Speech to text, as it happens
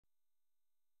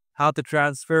how to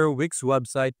transfer Wix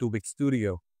website to Wix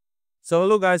Studio. So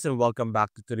hello guys and welcome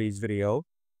back to today's video.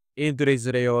 In today's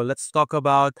video, let's talk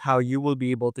about how you will be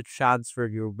able to transfer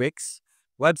your Wix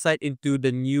website into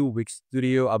the new Wix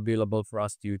Studio available for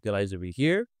us to utilize over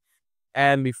here.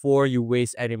 And before you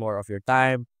waste any more of your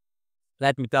time,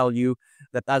 let me tell you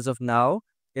that as of now,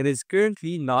 it is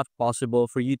currently not possible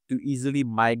for you to easily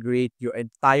migrate your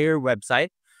entire website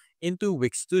into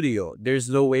Wix Studio. There's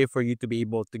no way for you to be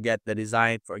able to get the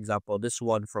design, for example, this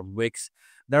one from Wix,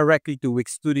 directly to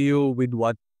Wix Studio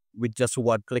with just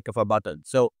one click of a button.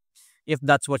 So if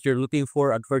that's what you're looking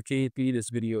for, unfortunately, this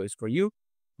video is for you.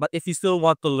 But if you still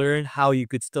want to learn how you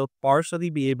could still partially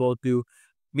be able to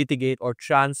mitigate or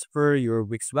transfer your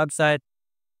Wix website,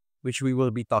 which we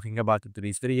will be talking about in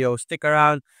today's video, stick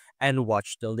around and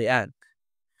watch till the end.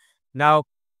 Now,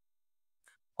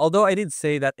 although I did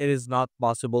say that it is not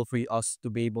possible for us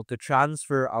to be able to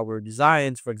transfer our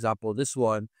designs, for example, this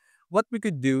one, what we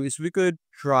could do is we could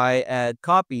try and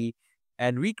copy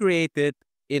and recreate it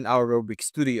in our Rubik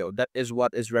Studio. That is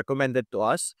what is recommended to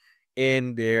us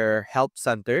in their help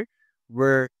center,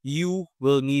 where you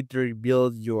will need to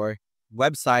rebuild your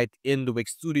website in the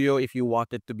Wix Studio if you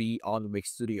want it to be on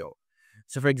Wix Studio.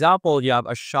 So for example, you have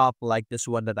a shop like this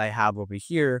one that I have over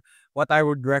here. What I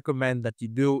would recommend that you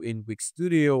do in Wix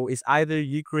Studio is either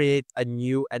you create a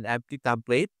new and empty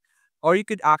template, or you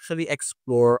could actually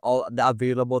explore all the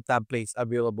available templates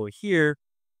available here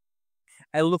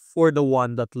and look for the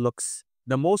one that looks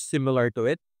the most similar to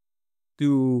it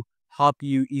to help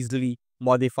you easily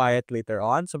modify it later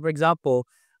on. So for example,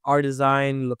 our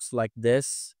design looks like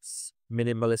this,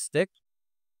 minimalistic.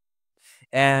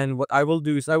 And what I will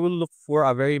do is I will look for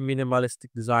a very minimalistic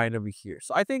design over here.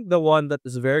 So I think the one that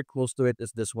is very close to it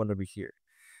is this one over here.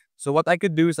 So what I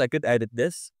could do is I could edit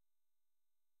this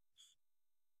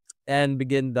and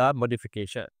begin the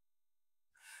modification.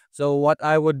 So what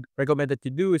I would recommend that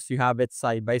you do is you have it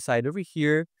side by side over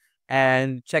here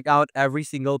and check out every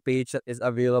single page that is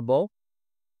available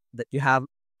that you have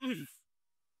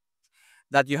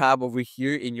over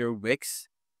here in your Wix.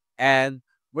 And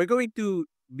we're going to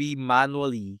be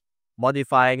manually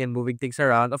modifying and moving things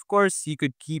around. Of course, you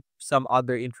could keep some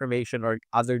other information or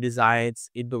other designs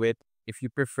into it if you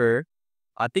prefer.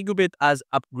 Think of it as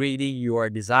upgrading your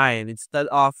design instead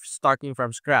of starting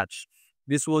from scratch.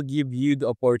 This will give you the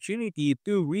opportunity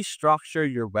to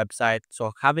restructure your website.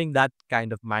 So having that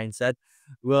kind of mindset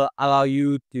will allow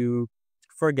you to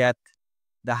forget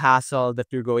the hassle that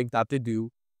you're going to have to do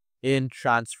in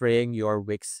transferring your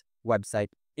Wix website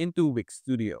into Wix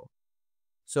Studio.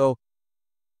 So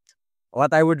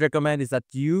what I would recommend is that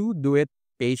you do it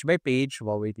page by page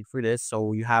while waiting for this.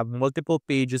 So you have multiple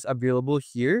pages available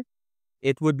here.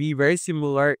 It would be very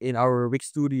similar in our Wix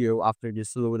Studio after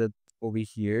this loaded over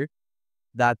here,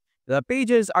 that the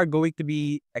pages are going to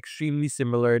be extremely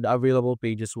similar. The available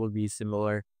pages will be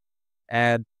similar.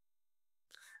 And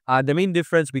the main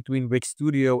difference between Wix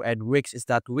Studio and Wix is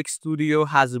that Wix Studio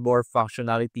has more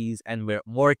functionalities and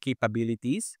more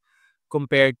capabilities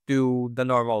compared to the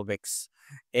normal Wix.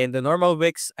 In the normal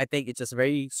Wix, I think it's just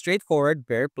very straightforward,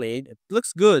 very plain. It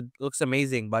looks good, looks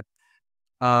amazing, but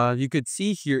you could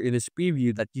see here in this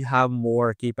preview that you have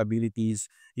more capabilities.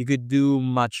 You could do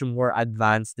much more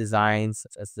advanced designs,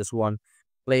 such as this one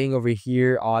playing over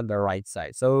here on the right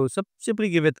side. So simply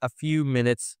give it a few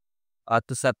minutes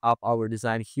to set up our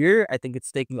design here. I think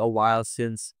it's taking a while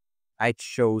since I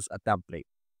chose a template.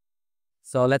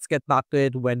 So let's get back to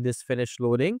it when this finished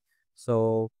loading.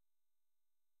 So,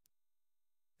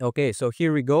 okay, so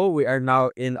here we go. We are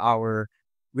now in our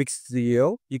Wix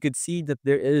Studio. You could see that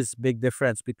there is big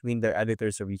difference between their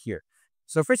editors over here.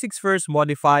 So first things first,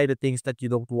 modify the things that you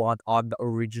don't want on the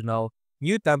original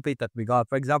new template that we got.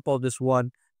 For example, this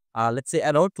one, let's say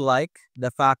I don't like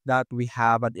the fact that we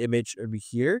have an image over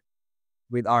here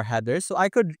with our headers. So I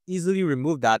could easily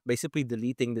remove that by simply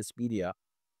deleting this media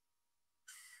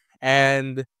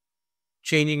and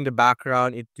changing the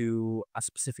background into a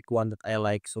specific one that I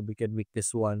like. So we can make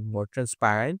this one more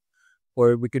transparent,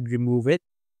 or we could remove it,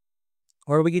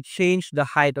 or we could change the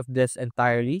height of this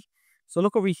entirely. So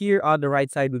look over here on the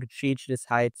right side, we could change this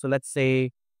height. So let's say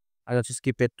I'll just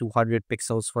keep it 200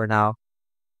 pixels for now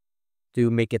to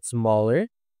make it smaller,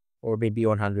 or maybe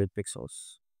 100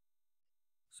 pixels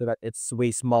so that it's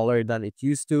way smaller than it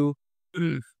used to.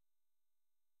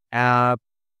 uh,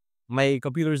 my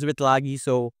computer is a bit laggy,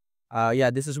 so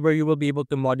yeah, this is where you will be able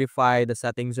to modify the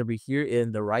settings over here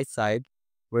in the right side,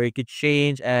 where you could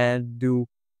change and do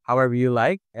however you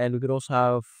like. And we could also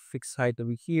have fixed height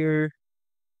over here.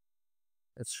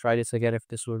 Let's try this again if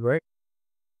this would work.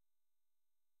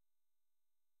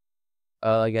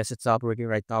 I guess it's not working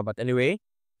right now, but anyway,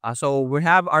 So we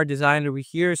have our design over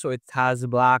here. So it has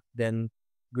black, then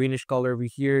greenish color over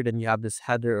here. Then you have this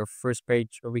header or first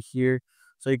page over here.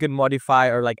 So you can modify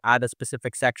or like add a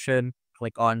specific section,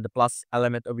 click on the plus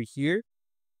element over here.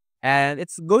 And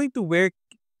it's going to work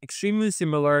extremely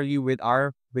similarly with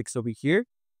our Wix over here.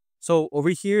 So over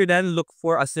here, then look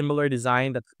for a similar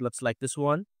design that looks like this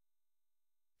one.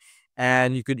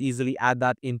 And you could easily add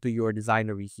that into your design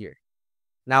over here.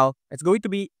 Now, it's going to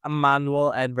be a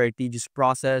manual and very tedious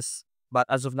process, but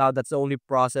as of now, that's the only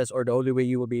process or the only way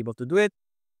you will be able to do it.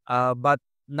 But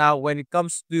now, when it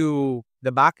comes to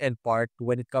the back end part,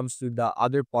 when it comes to the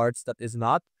other parts that is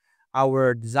not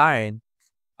our design,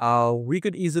 we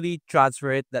could easily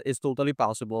transfer it. That is totally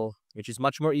possible, which is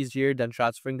much more easier than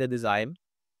transferring the design,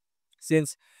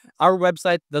 since our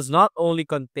website does not only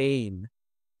contain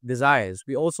designs,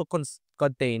 we also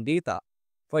contain data.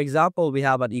 For example, we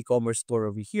have an e-commerce store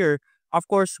over here. Of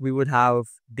course, we would have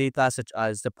data such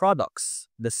as the products,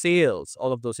 the sales,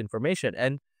 all of those information.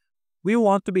 And we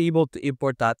want to be able to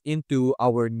import that into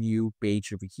our new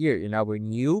page over here, in our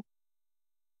new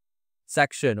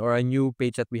section or a new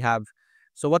page that we have.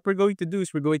 So what we're going to do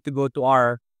is we're going to go to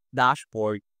our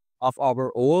dashboard of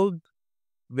our old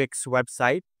Wix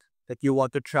website that you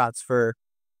want to transfer.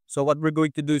 So what we're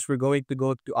going to do is we're going to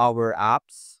go to our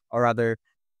apps, or rather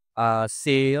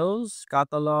sales,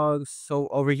 catalogs. So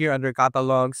over here under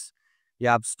catalogs, you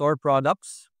have store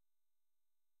products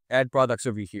and products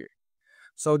over here.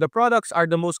 So the products are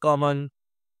the most common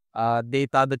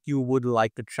data that you would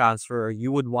like to transfer, or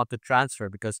you would want to transfer,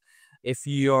 because if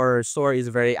your store is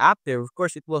very active, of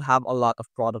course, it will have a lot of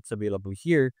products available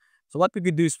here. So what we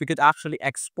could do is we could actually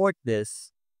export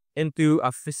this into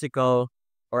a physical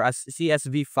or a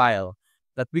CSV file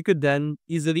that we could then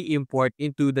easily import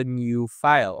into the new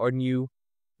file or new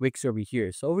Wix over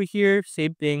here. So over here,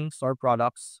 same thing, store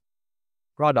products.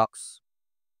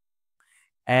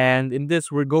 And in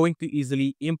this, we're going to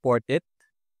easily import it.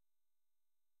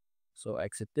 So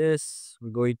exit this. We're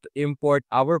going to import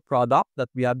our product that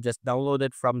we have just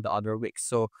downloaded from the other Wix.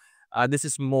 So this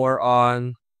is more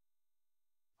on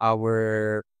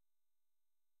our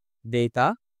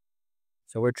data.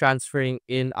 So we're transferring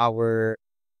in our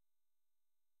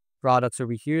products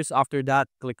over here. So after that,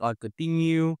 click on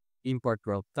continue, import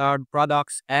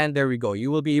products, and there we go. You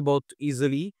will be able to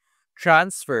easily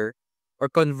transfer or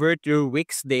convert your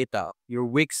Wix data, your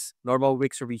Wix, normal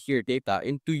Wix over here data,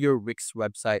 into your Wix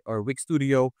website or Wix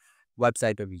Studio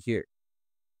website over here.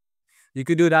 You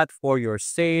could do that for your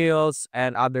sales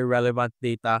and other relevant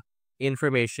data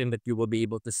information that you will be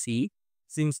able to see,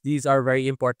 since these are very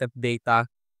important data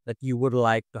that you would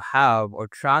like to have or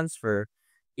transfer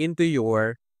into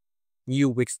your new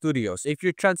Wix Studio. So if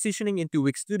you're transitioning into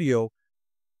Wix Studio,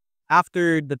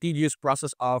 after the tedious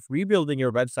process of rebuilding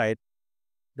your website,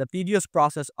 the tedious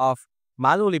process of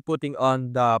manually putting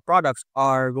on the products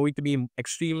are going to be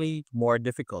extremely more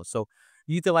difficult. So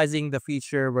utilizing the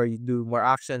feature where you do more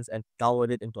actions and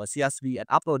download it into a CSV and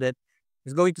upload it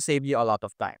is going to save you a lot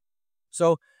of time.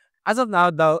 So as of now,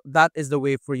 that is the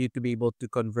way for you to be able to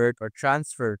convert or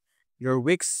transfer your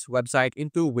Wix website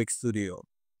into Wix Studio.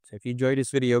 So if you enjoyed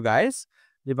this video, guys,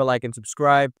 leave a like and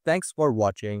subscribe. Thanks for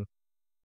watching.